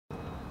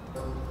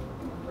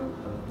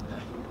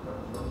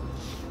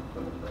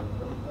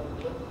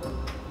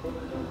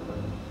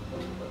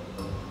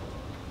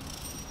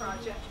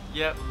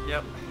Yep.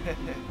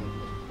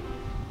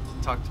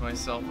 Talk to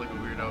myself like a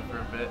weirdo for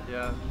a bit,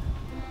 yeah.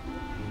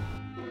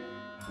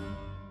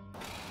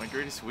 My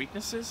greatest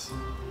weaknesses?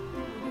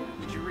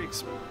 Could you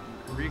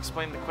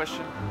re-explain the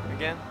question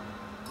again?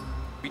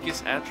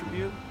 Weakest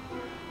attribute?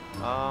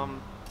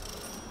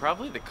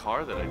 Probably the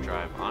car that I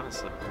drive,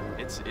 honestly.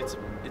 It's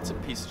a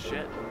piece of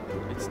shit.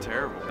 It's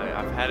terrible.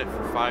 I've had it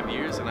for 5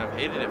 years and I've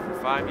hated it for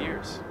 5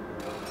 years.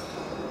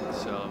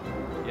 So,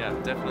 yeah,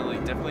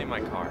 definitely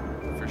my car,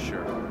 for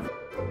sure.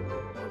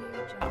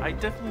 I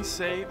definitely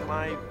say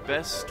my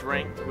best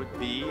strength would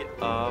be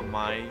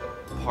my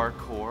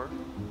parkour.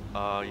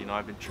 You know,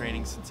 I've been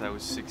training since I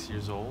was 6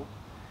 years old.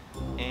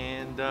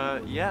 And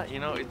yeah, you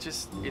know,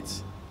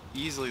 it's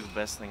easily the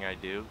best thing I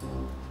do.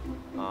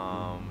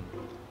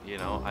 You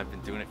know, I've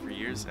been doing it for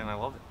years and I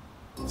love it.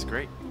 It's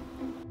great.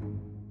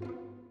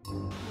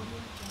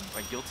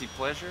 My guilty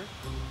pleasure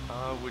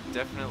would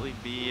definitely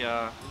be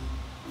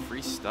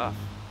free stuff.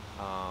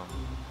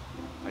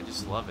 I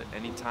just love it.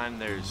 Anytime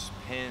there's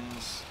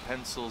pens,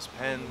 pencils,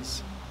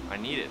 pens, I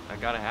need it. I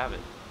gotta have it.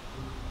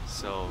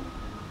 So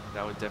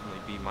that would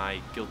definitely be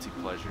my guilty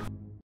pleasure.